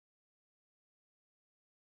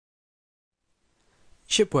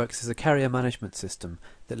ShipWorks is a carrier management system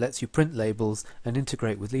that lets you print labels and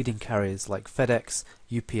integrate with leading carriers like FedEx,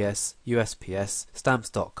 UPS, USPS,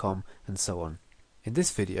 Stamps.com and so on. In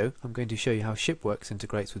this video I'm going to show you how ShipWorks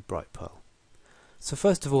integrates with Brightpearl. So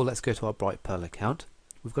first of all, let's go to our Brightpearl account.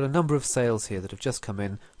 We've got a number of sales here that have just come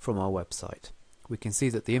in from our website. We can see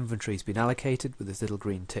that the inventory has been allocated with this little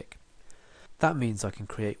green tick. That means I can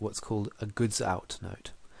create what's called a goods out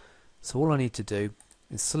note. So all I need to do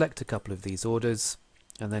is select a couple of these orders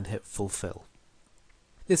and then hit fulfill.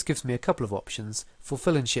 This gives me a couple of options.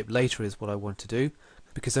 Fulfill and ship later is what I want to do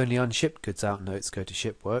because only unshipped goods out notes go to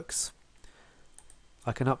ShipWorks.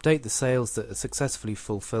 I can update the sales that are successfully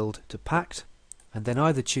fulfilled to packed and then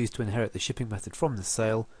either choose to inherit the shipping method from the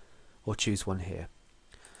sale or choose one here.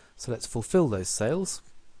 So let's fulfill those sales,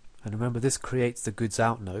 and remember this creates the goods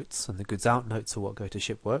out notes, and the goods out notes are what go to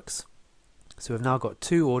ShipWorks. So we've now got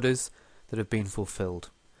two orders that have been fulfilled.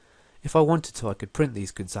 If I wanted to, I could print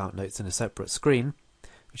these goods out notes in a separate screen,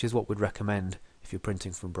 which is what we'd recommend if you're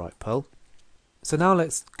printing from Brightpearl. So now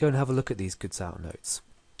let's go and have a look at these goods out notes.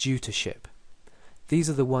 Due to ship. These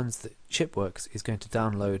are the ones that ShipWorks is going to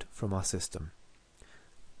download from our system.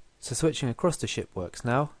 So switching across to ShipWorks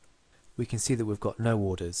now, we can see that we've got no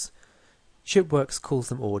orders. ShipWorks calls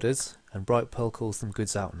them orders and Brightpearl calls them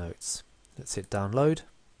goods out notes. Let's hit download.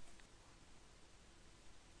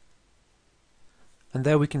 And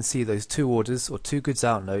there we can see those two orders or two goods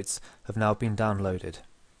out notes have now been downloaded.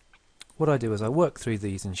 What I do is I work through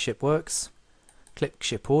these in ShipWorks, click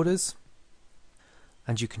ship orders,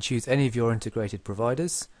 and you can choose any of your integrated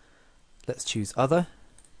providers. Let's choose other,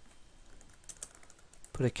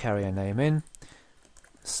 put a carrier name in,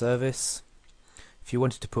 service. If you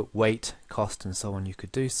wanted to put weight, cost and so on, you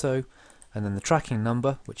could do so, and then the tracking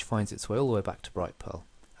number, which finds its way all the way back to Brightpearl,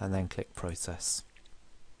 and then click process.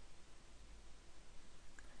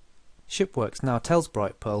 ShipWorks now tells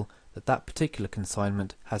Brightpearl that that particular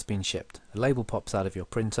consignment has been shipped. A label pops out of your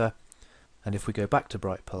printer, and if we go back to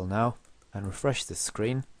Brightpearl now and refresh this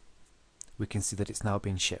screen, we can see that it's now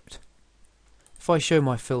been shipped. If I show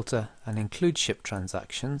my filter and include ship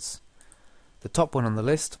transactions, the top one on the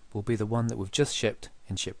list will be the one that we've just shipped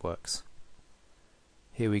in ShipWorks.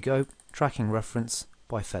 Here we go, tracking reference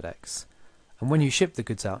by FedEx. And when you ship the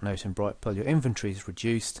goods out note in Brightpearl, your inventory is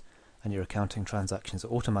reduced and your accounting transactions are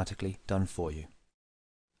automatically done for you.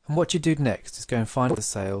 And what you do next is go and find all the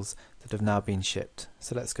sales that have now been shipped.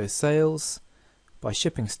 So let's go sales, by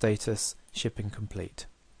shipping status, shipping complete.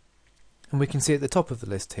 And we can see at the top of the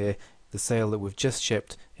list here the sale that we've just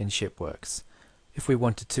shipped in ShipWorks. If we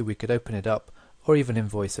wanted to, we could open it up or even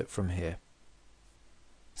invoice it from here.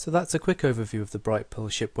 So that's a quick overview of the Brightpearl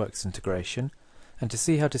ShipWorks integration, and to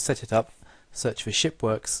see how to set it up, search for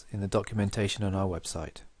ShipWorks in the documentation on our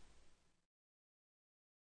website.